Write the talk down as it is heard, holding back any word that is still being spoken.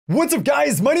What's up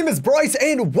guys, my name is Bryce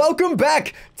and welcome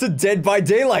back to Dead by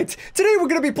Daylight. Today we're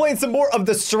going to be playing some more of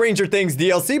the Stranger Things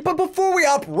DLC, but before we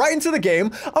hop right into the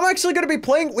game, I'm actually going to be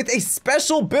playing with a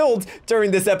special build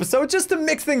during this episode just to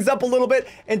mix things up a little bit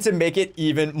and to make it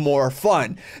even more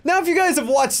fun. Now if you guys have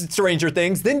watched Stranger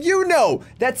Things, then you know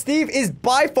that Steve is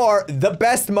by far the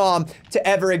best mom to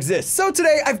ever exist. So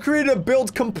today I've created a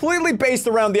build completely based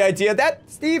around the idea that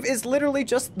Steve is literally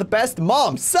just the best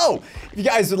mom. So if you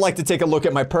guys would like to take a look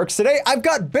at my perks today, I've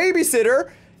got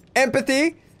babysitter,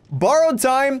 empathy, borrowed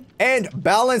time, and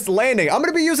balanced landing. I'm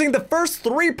going to be using the first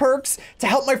 3 perks to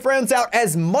help my friends out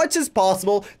as much as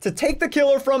possible, to take the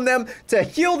killer from them, to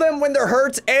heal them when they're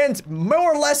hurt, and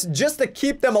more or less just to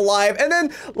keep them alive. And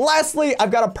then lastly,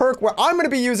 I've got a perk where I'm going to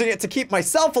be using it to keep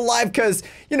myself alive because,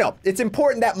 you know, it's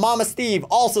important that Mama Steve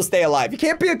also stay alive. You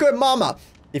can't be a good mama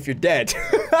if you're dead.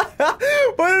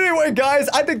 But anyway, guys,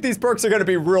 I think these perks are going to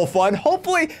be real fun.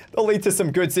 Hopefully, they'll lead to some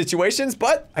good situations,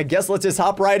 but I guess let's just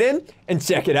hop right in and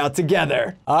check it out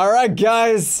together. All right,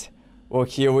 guys. Well,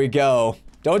 here we go.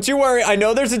 Don't you worry. I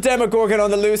know there's a Demogorgon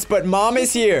on the loose, but Mom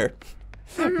is here.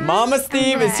 Mama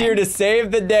Steve is here to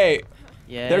save the day.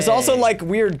 Yay. There's also, like,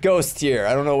 weird ghosts here.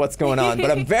 I don't know what's going on,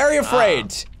 but I'm very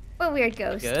afraid. What weird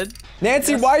ghost? Good.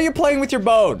 Nancy, why are you playing with your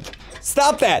bone?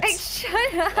 Stop that! Hey,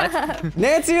 shut up!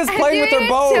 Nancy is playing with her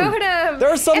bone. Totem. There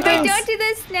are some if things. I don't do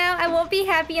this now, I won't be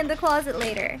happy in the closet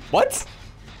later. What?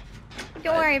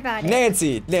 Don't worry about it.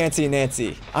 Nancy.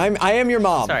 I am your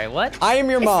mom. Sorry, what? I am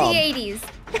your mom. It's the 80s.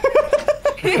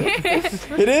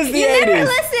 It is the 80s. You never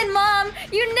listen, Mom.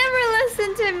 You never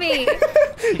listen to me.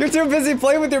 You're too busy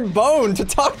playing with your bone to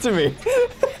talk to me.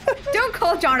 Don't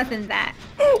call Jonathan that.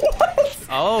 What?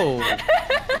 Oh.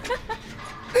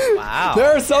 Wow.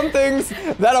 There are some things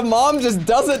that a mom just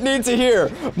doesn't need to hear.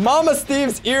 Mama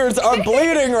Steve's ears are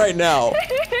bleeding right now.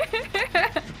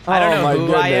 I don't know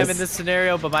who I am in goodness. this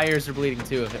scenario, but my ears are bleeding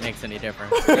too, if it makes any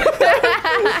difference.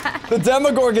 The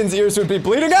Demogorgon's ears would be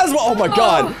bleeding as well. Oh my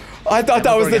god. I thought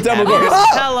that was the Demogorgon.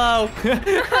 Hello.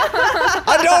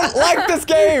 I don't like this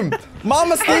game.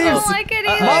 Mama Steve's. I don't like it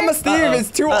either. Mama Steve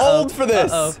is too old for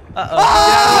this. Get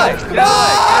out of the way. Get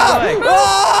out of the way.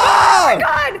 Oh my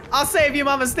god! I'll save you,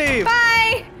 Mama Steve.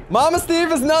 Bye! Mama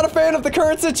Steve is not a fan of the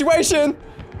current situation.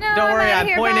 No, Don't worry, I'm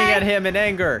here, pointing bye. at him in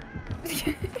anger.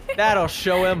 That'll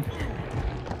show him.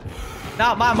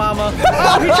 Not my mama.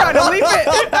 Oh, he tried to leap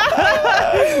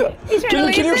it. He's trying to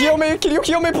leave Can you it? heal me? Can you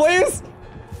heal me, please?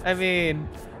 I mean,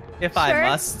 if Sure. I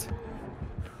must.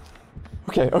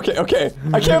 Okay.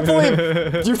 I can't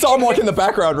believe you saw him walk in the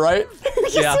background, right? You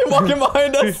Yeah. see him walking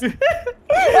behind us. I'm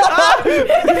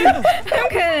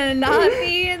gonna not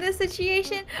be in this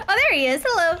situation. Oh, there he is.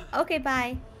 Hello. Okay,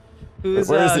 bye. Who's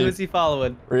Where is he? who's he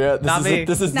following? Yeah, Not me.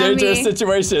 this is Not dangerous me.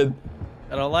 situation.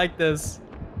 I don't like this.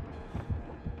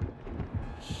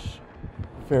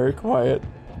 Very quiet.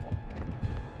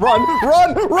 Run!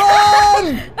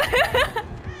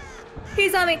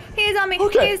 He's on me. He's on me.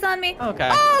 Okay. He's on me. Okay.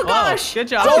 Oh Whoa, gosh. good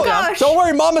job. Oh Good job. gosh. Don't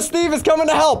worry, Mama Steve is coming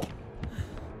to help.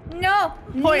 No.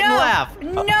 Point and no. laugh.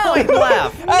 No. Point and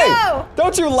laugh. Hey, No.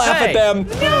 don't you laugh Hey. at them.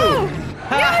 No.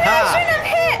 I shouldn't have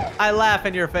hit. I laugh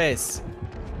in your face.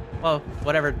 Well,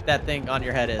 whatever that thing on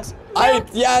your head is.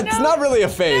 Yeah, it's no, not really a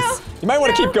face. no, You might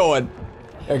want to no. keep going.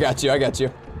 I got you.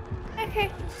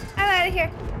 Okay. I'm out of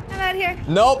here.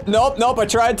 Nope. I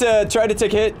tried to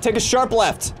take a sharp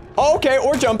left. Oh, okay,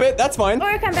 or jump it. That's fine.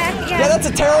 Or come back. Yeah. Yeah, that's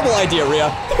a terrible idea, Rhea.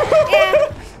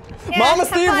 Yeah. Mama have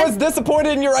Steve fun. was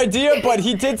disappointed in your idea, but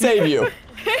he did save you.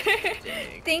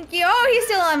 Thank you. Oh, he's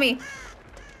still on me.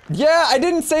 Yeah, I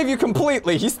didn't save you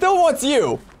completely. He still wants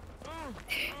you.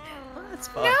 That's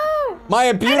fun. No.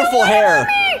 My beautiful want him hair. on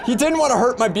me. He didn't want to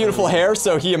hurt my beautiful hair,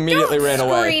 so he immediately Don't ran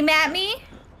away. Scream at me.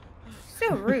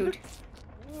 So rude.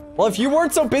 Well, if you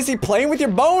weren't so busy playing with your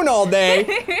bone all day.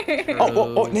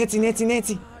 Oh,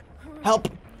 Nancy. Help.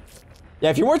 Yeah,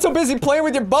 if you weren't so busy playing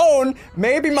with your bone,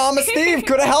 maybe Mama Steve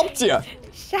could have helped you.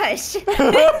 Shush. All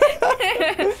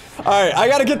right, I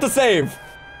gotta get the save.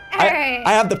 All right.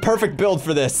 I have the perfect build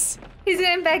for this. He's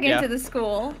going back Yeah. into the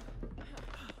school.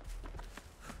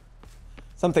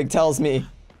 Something tells me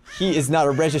he is not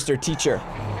a registered teacher.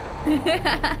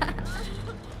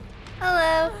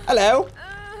 Hello. Hello.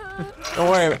 Don't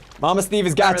worry, Mama Steve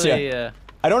has got you. Really,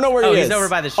 I don't know where he is. he's over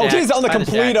by the Oh, shack. he's on the By the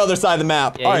complete shack. other side of the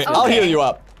map. Yeah, All he's right, I'll okay. heal you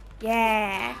up.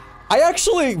 Yeah. I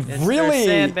actually Mr. really,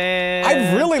 Sandman.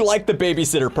 I really like the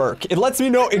babysitter perk. It lets me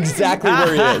know exactly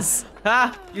where he is.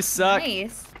 Ha! You suck.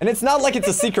 Nice. And it's not like it's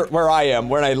a secret where I am,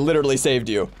 where I literally saved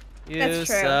you. You That's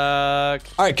true. suck.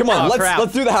 All right, come on, Oh, crap.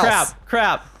 let's do the house.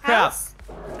 Crap. House?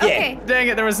 Okay. Dang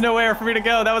it, there was nowhere for me to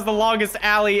go. That was the longest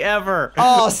alley ever.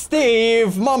 Oh,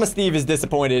 Steve! Mama Steve is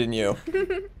disappointed in you.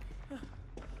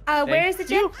 Where is the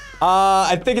gen?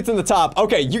 I think it's in the top.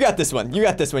 Okay, you got this one. You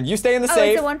got this one. You stay in the safe. Oh,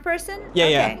 it's a one person? Yeah,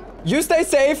 okay. yeah. You stay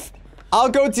safe. I'll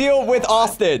go deal with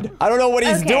Austin. I don't know what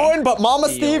he's doing, but Mama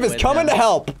Steve is coming to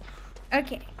help.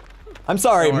 Okay. I'm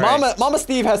sorry, Mama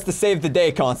Steve has to save the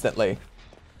day constantly.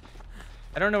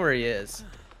 I don't know where he is.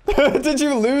 Did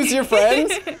you lose your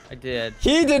friends? I did.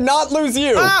 He did not lose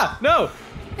you. Ah, no.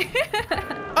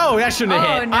 Oh, that shouldn't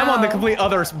have hit. no. I'm on the complete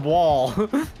other wall.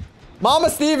 Mama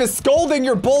Steve is scolding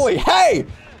your bully. Hey,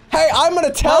 I'm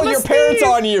gonna tell your parents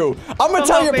on you. I'm gonna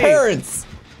tell your parents.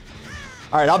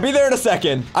 All right, I'll be there in a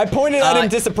second. I pointed at him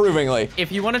disapprovingly.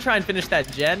 If you want to try and finish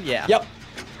that gen, yeah. Yep.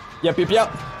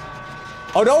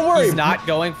 Oh, don't worry. He's not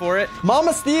going for it.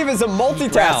 Mama Steve is a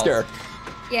multitasker.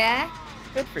 Yeah.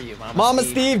 Good for you, Mama. Mama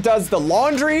Steve does the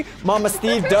laundry. Mama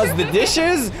Steve does the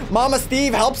dishes. Mama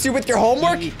Steve helps you with your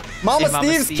homework. Mama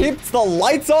Steve keeps the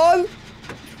lights on.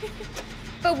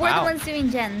 But we're the ones doing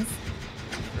gens.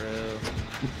 True.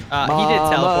 He did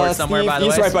teleport somewhere, by the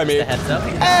way. He's right by me. Just a heads up.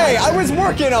 Hey, I was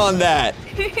working on that.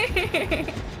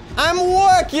 I'm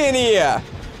working here.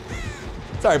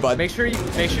 Sorry, bud. Make sure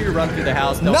you run through the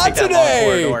house. Don't Not take that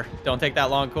today. long corridor. Don't take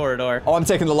that long corridor. Oh, I'm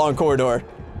taking the long corridor.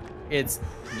 It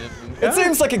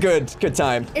seems like a good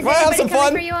time. Is Wanna have some anybody coming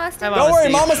fun? for you, Austin? Don't worry,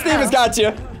 Mama Steve has got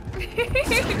you.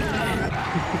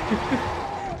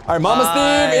 All right, Mama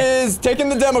Steve is taking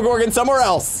the Demogorgon somewhere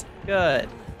else. Good.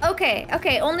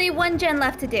 Okay, only one gen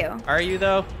left to do. Are you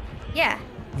though? Yeah.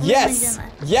 Yes,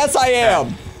 yes I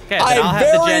am. Okay, I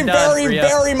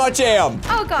very much am.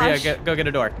 Oh gosh. Yeah, go get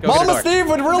a door. Mama Steve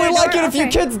would really like it if you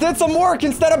kids did some work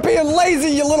instead of being lazy,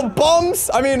 you little bums.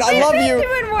 I mean, I love you.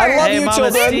 I love you, Mama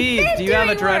children. Steve, do you have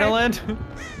adrenaline?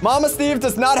 Mama Steve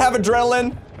does not have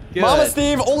adrenaline. Good. Mama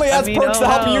Steve only has perks to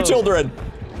help you children.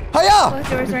 Hiya!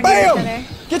 Bam!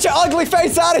 Get your ugly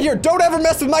face out of here. Don't ever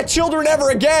mess with my children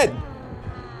ever again.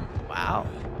 Wow.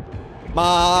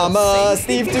 Mama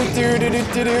Steve do do do do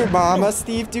do do. Mama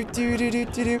Steve do do do do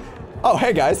do do. Oh,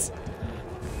 hey guys.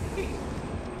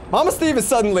 Mama Steve is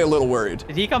suddenly a little worried.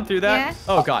 Did he come through that? Yeah.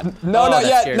 Oh god. No, not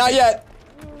yet. Not yet.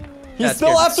 He's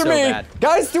still after me. Bad.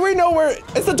 Guys, do we know where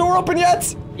is the door open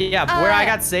yet? Yeah, where I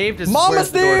got saved is Mama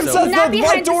Steve says the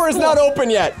right door is not open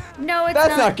yet. No, it's not.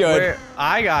 That's not good. Where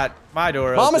I got my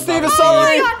door Mama open. Steve is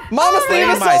sorry. Mama Steve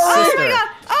is sorry.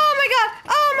 Oh my god.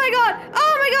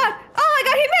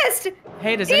 He missed.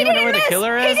 Hey, does anyone know where the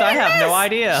killer is? I have no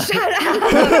idea. Shut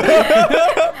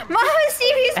up. Mama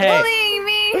Steve, he's bullying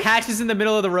me. Hatch is in the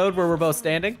middle of the road where we're both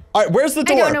standing. All right, where's the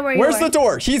door? I don't know where you where's are. the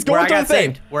door? He's going through the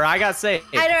thing. Where I got saved.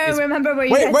 I don't remember where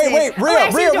you got Wait, saved.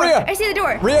 Rhea, Rhea. I see the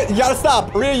door. Rhea, you gotta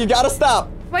stop. Rhea, you gotta stop.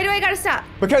 Why do I gotta stop?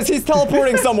 Because he's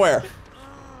teleporting somewhere.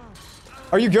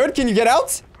 Are you good? Can you get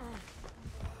out?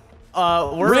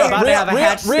 We're about to have a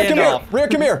hatch standoff. Rhea,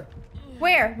 come here.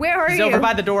 Where? Where are you? He's over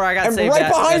by the door I got saved right at.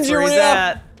 behind you, where he's Rhea.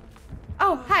 at.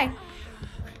 Oh, hi.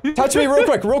 Touch me real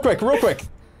quick.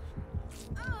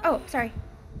 Oh, sorry.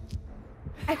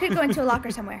 I could go into a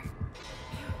locker somewhere.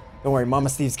 Don't worry, Mama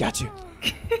Steve's got you.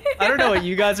 I don't know what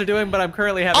you guys are doing, but I'm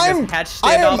currently having a hatch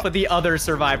standoff with the other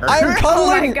survivor. I'm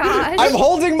cuddling. Oh my gosh. I'm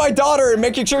holding my daughter and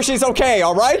making sure she's okay,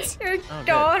 all right? Your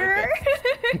daughter?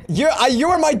 You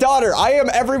are my daughter. I am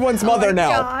everyone's mother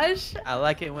now. Gosh. I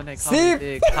like it when they call me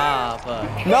Big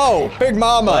Papa. No, Big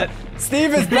Mama. What?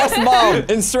 Steve is best mom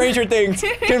in Stranger Things.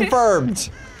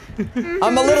 Confirmed.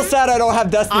 I'm a little sad I don't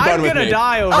have Dusty Bun with me. I'm gonna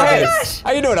die over this.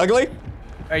 How you doing, ugly?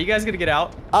 Are you guys gonna get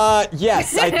out?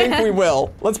 Yes, I think we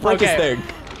will. Let's break this thing.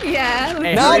 Yeah.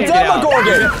 Hey, now,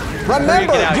 Demogorgon!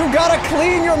 Remember, you gotta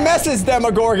clean your messes,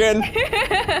 Demogorgon!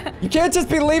 You can't just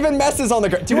be leaving messes on the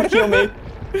ground. Do you want to heal me?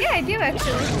 Yeah, I do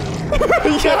actually.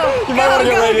 You might want to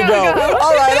get ready to go.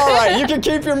 All right. You can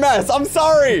keep your mess. I'm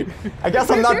sorry. I guess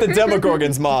I'm not the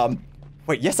Demogorgon's mom.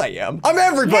 Wait, yes I am. I'm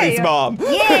everybody's mom.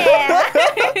 Yeah.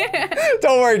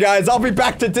 Don't worry, guys. I'll be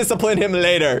back to discipline him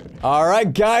later. All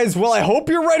right, guys. Well, I hope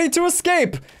you're ready to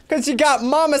escape. Because you got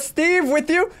Mama Steve with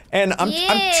you. And I'm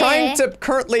trying to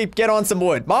currently get on some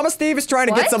wood. Mama Steve is trying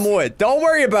to get some wood. Don't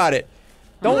worry about it.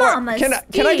 Don't worry. Can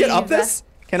I get up this?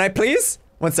 Can I please?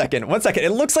 One second.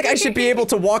 It looks like I should be able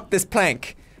to walk this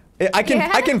plank. I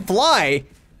can fly.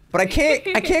 But I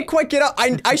can't quite get up.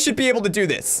 I should be able to do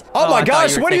this. Oh my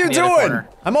gosh, what are you doing?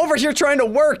 I'm over here trying to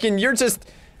work and you're just...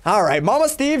 All right, Mama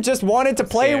Steve just wanted to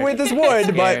play with his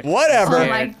wood, but whatever. Oh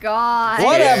my god.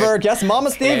 Whatever, guess Mama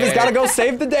Steve has got to go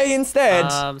save the day instead.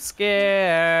 I'm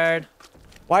scared.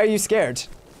 Why are you scared?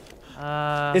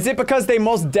 Is it because they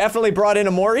most definitely brought in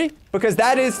a Mori? Because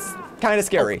that is kind of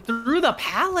scary. Oh, through the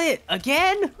pallet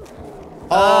again?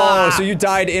 Oh, so you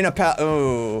died in a pallet.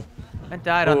 Oh. I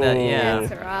died on the, yeah.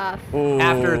 That's rough.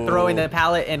 After throwing the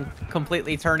pallet and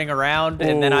completely turning around,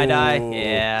 and then I die.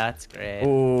 Yeah, that's great.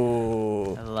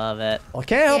 Ooh. I love it. Well, I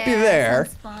can't help you there.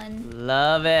 Sounds fun.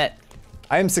 Love it.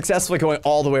 I am successfully going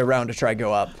all the way around to try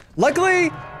go up.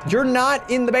 Luckily, you're not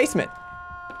in the basement.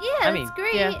 Yeah, I mean, that's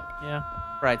great. yeah.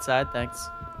 Bright side, thanks.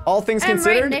 All things I'm right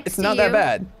considered, next it's to not that you.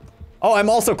 bad. Oh, I'm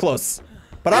also close.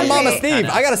 But I'm Mama Okay. Steve.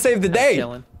 I gotta save the day.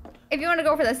 Chilling. If you want to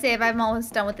go for the save, I'm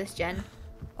almost done with this gen.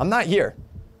 I'm not here.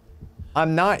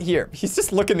 I'm not here. He's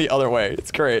just looking the other way.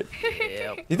 It's great.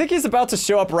 Yep. You think he's about to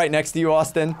show up right next to you,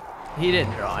 Austin? He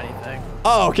didn't draw anything.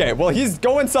 Oh, okay. Well, he's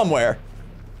going somewhere.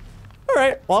 All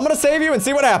right. Well, I'm gonna save you and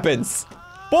see what happens.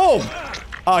 Boom.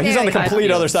 Oh, he's There on the we go. complete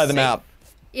other side of the map.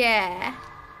 Yeah.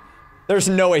 There's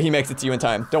no way he makes it to you in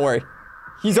time. Don't worry.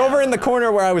 He's over in the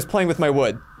corner where I was playing with my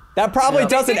wood. That probably Yep.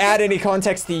 doesn't add any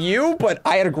context to you, but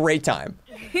I had a great time.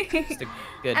 Just a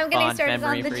good I'm getting fond started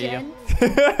memory on the for gen.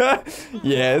 you.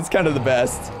 Yeah, it's kind of the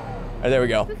best. All right, there we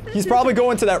go. He's probably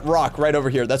going to that rock right over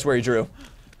here. That's where he drew.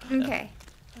 Okay.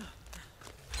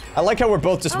 I like how we're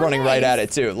both just Oh, running right nice. at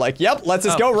it too. Like, yep, let's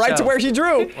just Oh, go right to so- where he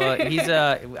drew. Well, he's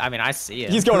I mean, I see it.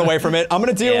 He's going away from it. I'm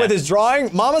gonna deal Yeah. with his drawing.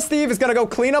 Mama Steve is gonna go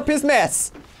clean up his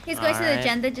mess. He's going to the Alright.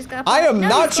 gen that just got. I am no,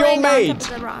 not he's your going on maid.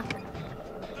 top of the rock.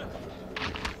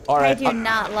 All I right. do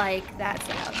not like that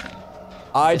sound.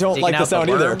 I don't Digging like the out sound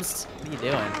either. worms? What are you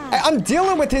doing? I'm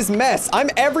dealing with his mess. I'm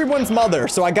everyone's mother,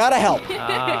 so I gotta help. Oh,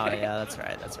 yeah, that's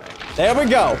right, that's right. There we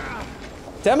go.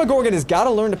 Demogorgon has got to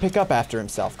learn to pick up after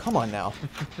himself. Come on now.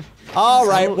 All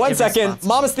right, So 1 second. irresponsible.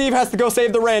 Mama Steve has to go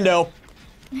save the rando.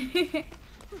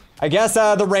 I guess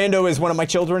the rando is one of my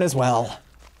children as well.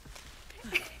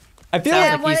 I feel Sounds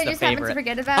Yeah, like one he's that the just happened to favorite.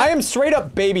 forget about. I am straight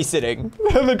up babysitting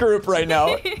the group right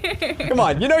now. Come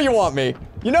on, you know you want me.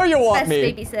 You know you want Best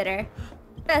me. babysitter.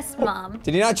 Best mom.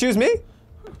 Did he not choose me?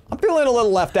 I'm feeling a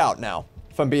little left out now,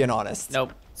 if I'm being honest.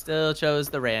 Nope, still chose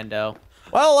the rando.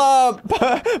 Well,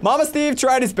 Mama Steve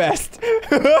tried his best.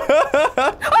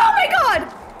 Oh my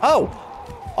god!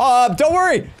 Oh, don't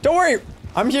worry.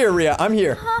 I'm here, Rhea, I'm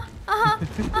here.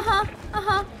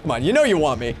 Come on, you know you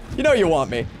want me. You know you want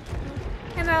me.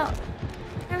 I'm out.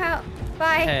 I'm out.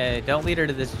 Bye. Hey, don't lead her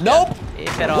to this. Nope.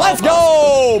 If at all Let's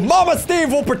possible. go! Mama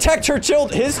Steve will protect her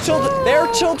children, his children,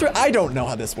 their children. I don't know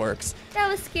how this works. That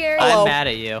was scary. Hello. I'm mad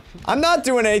at you. I'm not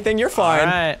doing anything, you're fine. All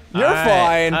right. You're all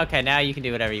right. fine. Okay, now you can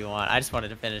do whatever you want. I just wanted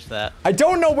to finish that. I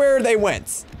don't know where they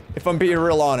went, if I'm being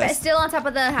real But honest. still on top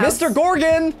of the house. Mr.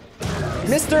 Gorgon!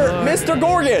 Mr.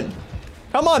 Gorgon!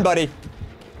 Come on, buddy.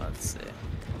 Let's see.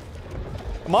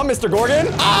 Come on, Mr. Gorgon.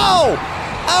 Ow!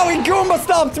 Ow, he Goomba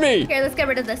stomped me! Here, let's get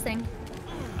rid of this thing.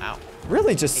 Wow.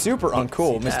 Really just super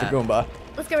uncool, see Mr. that. Goomba.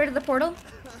 Let's get rid of the portal.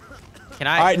 Can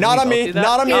I? All right, can not we on both me, do that?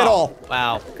 not on me at all.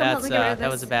 Wow, help that's me get rid of that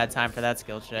this. was a bad time for that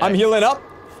skill check. I'm healing up,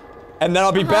 and then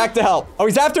I'll be back to help. Oh,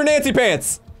 he's after Nancy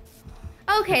Pants.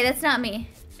 Okay, that's not me.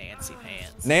 Nancy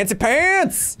Pants. Nancy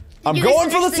Pants! I'm Did you going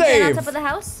just for the finish gen on save. top of the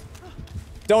house?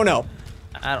 Don't know.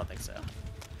 I don't think so.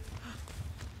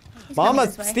 He's coming Mama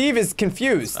this way. Steve is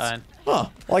confused. Fine. Huh.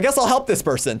 Well, I guess I'll help this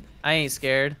person. I ain't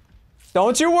scared.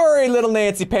 Don't you worry, little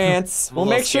Nancy Pants. I'm a We'll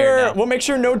little make scared sure now. we'll make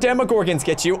sure no Demogorgons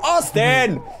get you.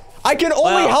 Austin! I can only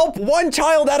Well- help one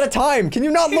child at a time. Can you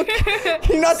not look?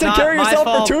 Can you not take Not care of my yourself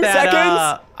fault for 2 that,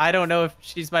 seconds? I don't know if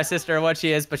she's my sister or what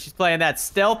she is, but she's playing that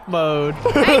stealth mode.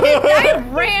 I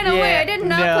ran away. Yeah, I did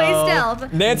not play no.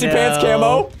 stealth. Nancy No. Pants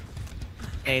camo.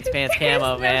 Nancy Pants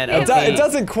camo, no man. camo. OP. It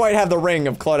doesn't quite have the ring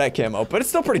of Claudette camo, but it's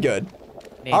still pretty good.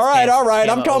 Nancy All right, Pants all right.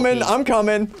 I'm camo coming. OP. I'm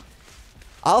coming.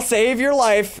 I'll save your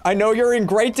life. I know you're in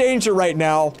great danger right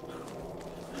now.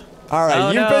 All right, Oh,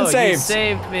 you've no, been you saved.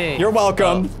 saved me. You're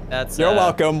welcome. Oh, that's You're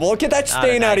welcome. We'll get that not a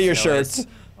stain out of nice your choice. shirts.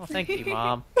 Oh, thank you,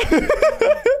 Mom.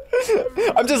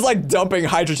 I'm just like dumping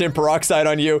hydrogen peroxide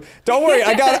on you. Don't worry,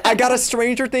 I got a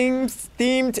Stranger Things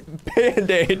themed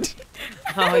Band-Aid.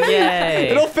 Oh, yay.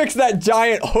 It'll fix that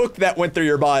giant hook that went through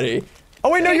your body.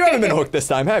 Oh wait, no, you haven't been hooked this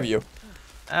time, have you?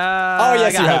 Oh,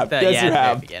 yes, you have. Yes, yeah, you at the very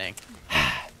have. beginning.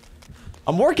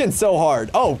 I'm working so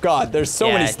hard. Oh god, there's so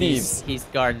many Yeah, Steves. He's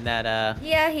guarding that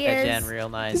Yeah, he that is. gen real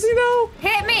nice. Does he know?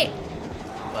 Hit me.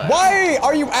 But- Why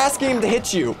are you asking him to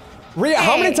hit you? Rhea,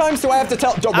 how many Hey. times do I have to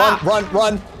tell?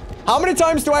 Run. How many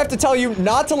times do I have to tell you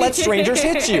not to let strangers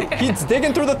hit you? He's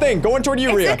digging through the thing, going toward you,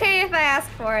 It's Rhea. okay if I ask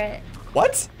for it.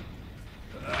 What?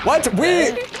 What?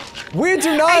 We do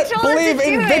I not told him believe to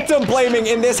in do it. victim blaming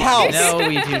in this house. No,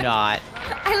 we do not.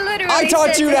 I literally I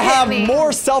taught said you to hit have me.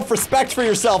 more self-respect for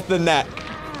yourself than that.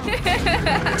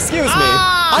 Excuse me.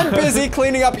 Ah! I'm busy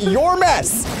cleaning up your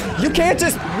mess. You can't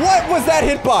just. What was that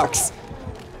hitbox?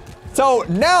 So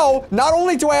now, not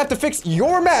only do I have to fix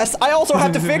your mess, I also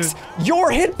have to fix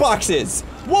your hitboxes.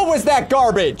 What was that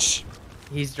garbage?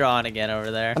 He's drawing again over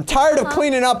there. I'm tired of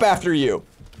cleaning up after you.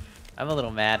 I'm a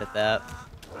little mad at that.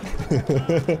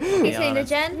 He's hitting the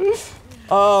gen.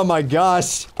 Oh my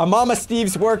gosh. Mama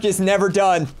Steve's work is never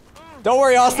done. Don't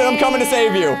worry, Austin, I'm coming to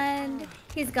save you. And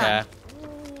he's gone. Yeah.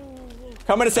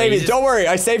 Coming to save you. Don't worry,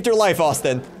 I saved your life,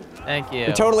 Austin. Thank you.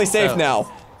 You're totally safe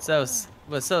now.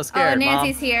 Was so scared, Oh,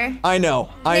 Nancy's Mom. here. I know.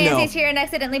 Nancy's here and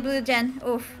accidentally blew the gen.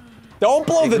 Oof. Don't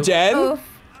blow the gen. Oof.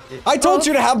 I told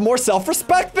you to have more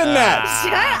self-respect than that.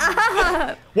 Shut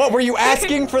up. What, were you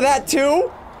asking for that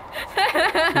too?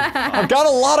 I've got a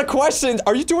lot of questions.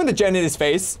 Are you doing the gen in his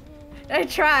face? I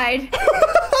tried.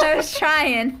 I was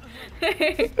trying.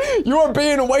 You are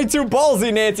being way too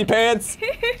ballsy, Nancy Pants.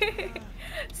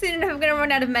 Soon enough, I'm gonna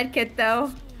run out of medkit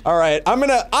though. All right, I'm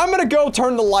gonna go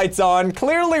turn the lights on.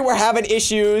 Clearly, we're having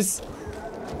issues.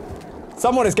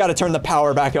 Someone has got to turn the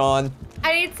power back on.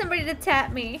 I need somebody to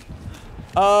tap me.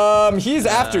 He's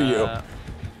after you.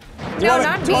 Do you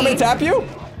want me to tap you?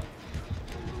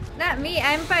 Not me.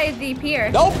 I'm by the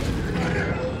pier. Nope.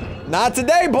 Not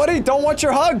today, buddy. Don't want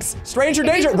your hugs. Stranger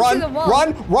danger. Run,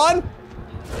 run, run.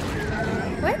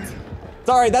 What?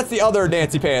 Sorry, that's the other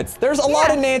Nancy Pants. There's a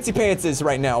lot of Nancy Pantses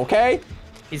right now, okay?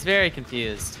 He's very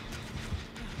confused.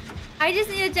 I just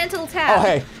need a gentle tap. Oh,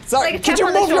 hey. Sorry, Like a could tap you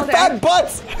on the move your shoulder. fat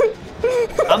butts?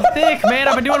 I'm thick, man.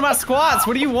 I've been doing my squats.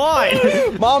 What do you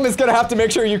want? Mom is gonna have to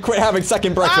make sure you quit having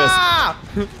second breakfast. Ah!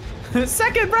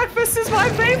 Second breakfast is my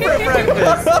favorite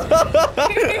breakfast.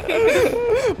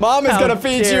 Mom is How gonna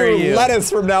feed dare you you. lettuce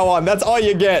from now on. That's all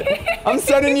you get. I'm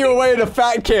sending you away to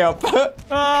fat camp.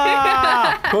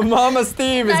 Ah! But Mama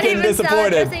Steve is Not getting even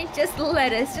salad disappointed. dressing, just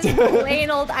lettuce. Just plain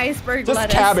old iceberg Just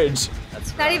lettuce. cabbage.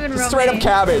 Not even romaine. Straight up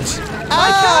cabbage.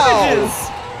 Cabbages.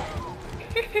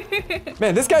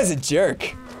 Man, this guy's a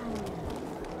jerk.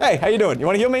 Hey, how you doing? You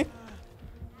want to heal me?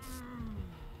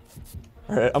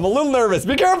 All right, I'm a little nervous.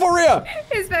 Be careful, Rhea.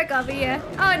 He's back up, yeah.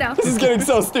 Oh no. This is getting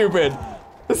so stupid.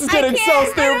 This is getting so I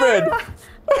stupid.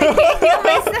 can't heal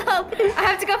myself. I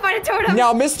have to go find a totem.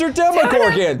 Now, Mr.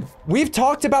 Demogorgon, we've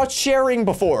talked about sharing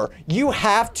before. You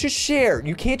have to share.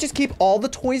 You can't just keep all the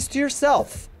toys to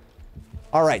yourself.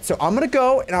 All right, so I'm gonna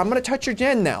go and I'm gonna touch your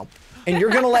gen now. And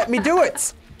you're gonna let me do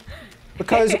it.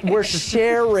 Because we're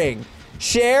sharing.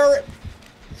 Sharing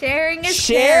is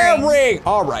caring.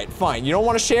 All right, fine. You don't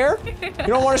want to share? You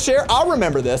don't want to share? I'll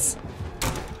remember this.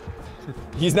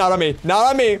 He's not on me. Not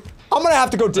on me. I'm gonna have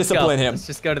to go discipline him. Let's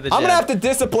just go to the I'm gen. gonna have to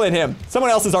discipline him. Someone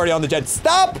else is already on the gen.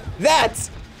 Stop that!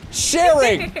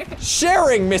 Sharing!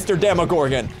 Sharing, Mr.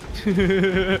 Demogorgon.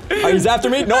 He's after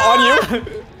me? No, on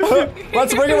you.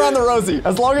 Let's ring around the rosy.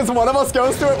 As long as one of us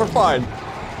goes to it, we're fine.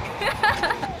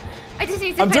 I just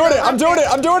need to I'm doing it. I'm doing it.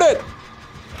 I'm doing it.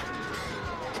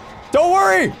 Don't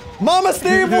worry. Mama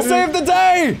Steve will save the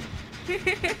day.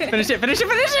 Finish it, finish it,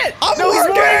 finish it! I'm no,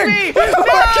 working! He's mooring me!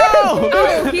 No!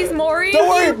 Oh, he's mooring. Don't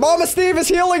worry. Mama Steve is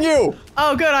healing you.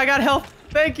 Oh, good, I got help.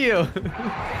 Thank you. You're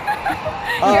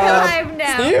alive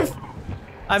now. Steve?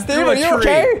 I'm Steve, through are a you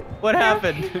tree. okay? What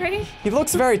happened? Ready? He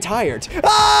looks very tired.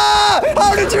 Ah!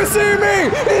 How did you see me?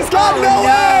 He's got no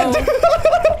head!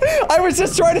 I was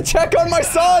just trying to check on my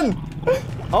son!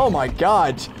 Oh my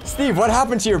god. Steve, what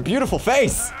happened to your beautiful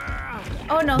face?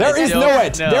 Oh no. There is no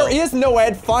Ed. No. There is no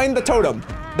Ed. Find the totem.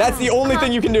 That's the only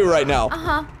thing you can do right now.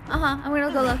 I'm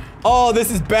gonna go look. Oh, this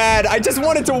is bad. I just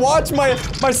wanted to watch my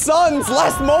son's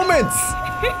last moments.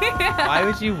 Why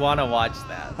would you want to watch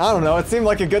that? I don't know. It seemed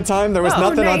like a good time. There was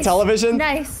nothing on nice. television.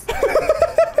 Nice.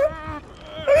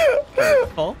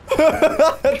 Hurtful.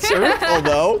 Truthful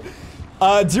though.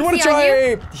 Do you want to Is he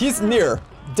on try? He's near.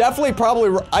 Definitely,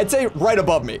 probably. I'd say right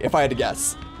above me, if I had to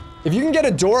guess. If you can get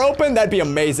a door open, that'd be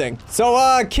amazing.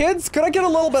 So, kids, could I get a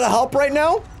little bit of help right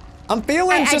now? I'm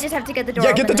feeling I just have to get the door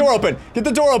Yeah, open. get the door open. Get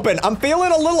the door open. I'm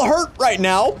feeling a little hurt right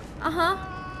now.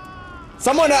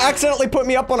 Someone accidentally put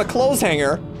me up on a clothes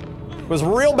hanger. It was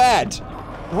real bad.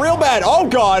 Real bad. Oh,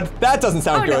 God. That doesn't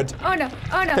sound good. Oh, no.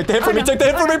 Oh, no. Take the hit for me. Take the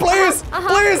hit for me, please.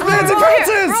 Please, Nancy Roll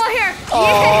Francis. here.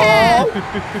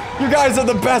 Aw. You guys are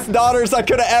the best daughters I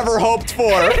could have ever hoped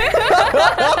for.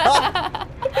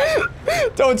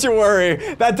 Don't you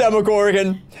worry. That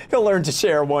Demogorgon, he'll learn to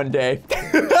share one day.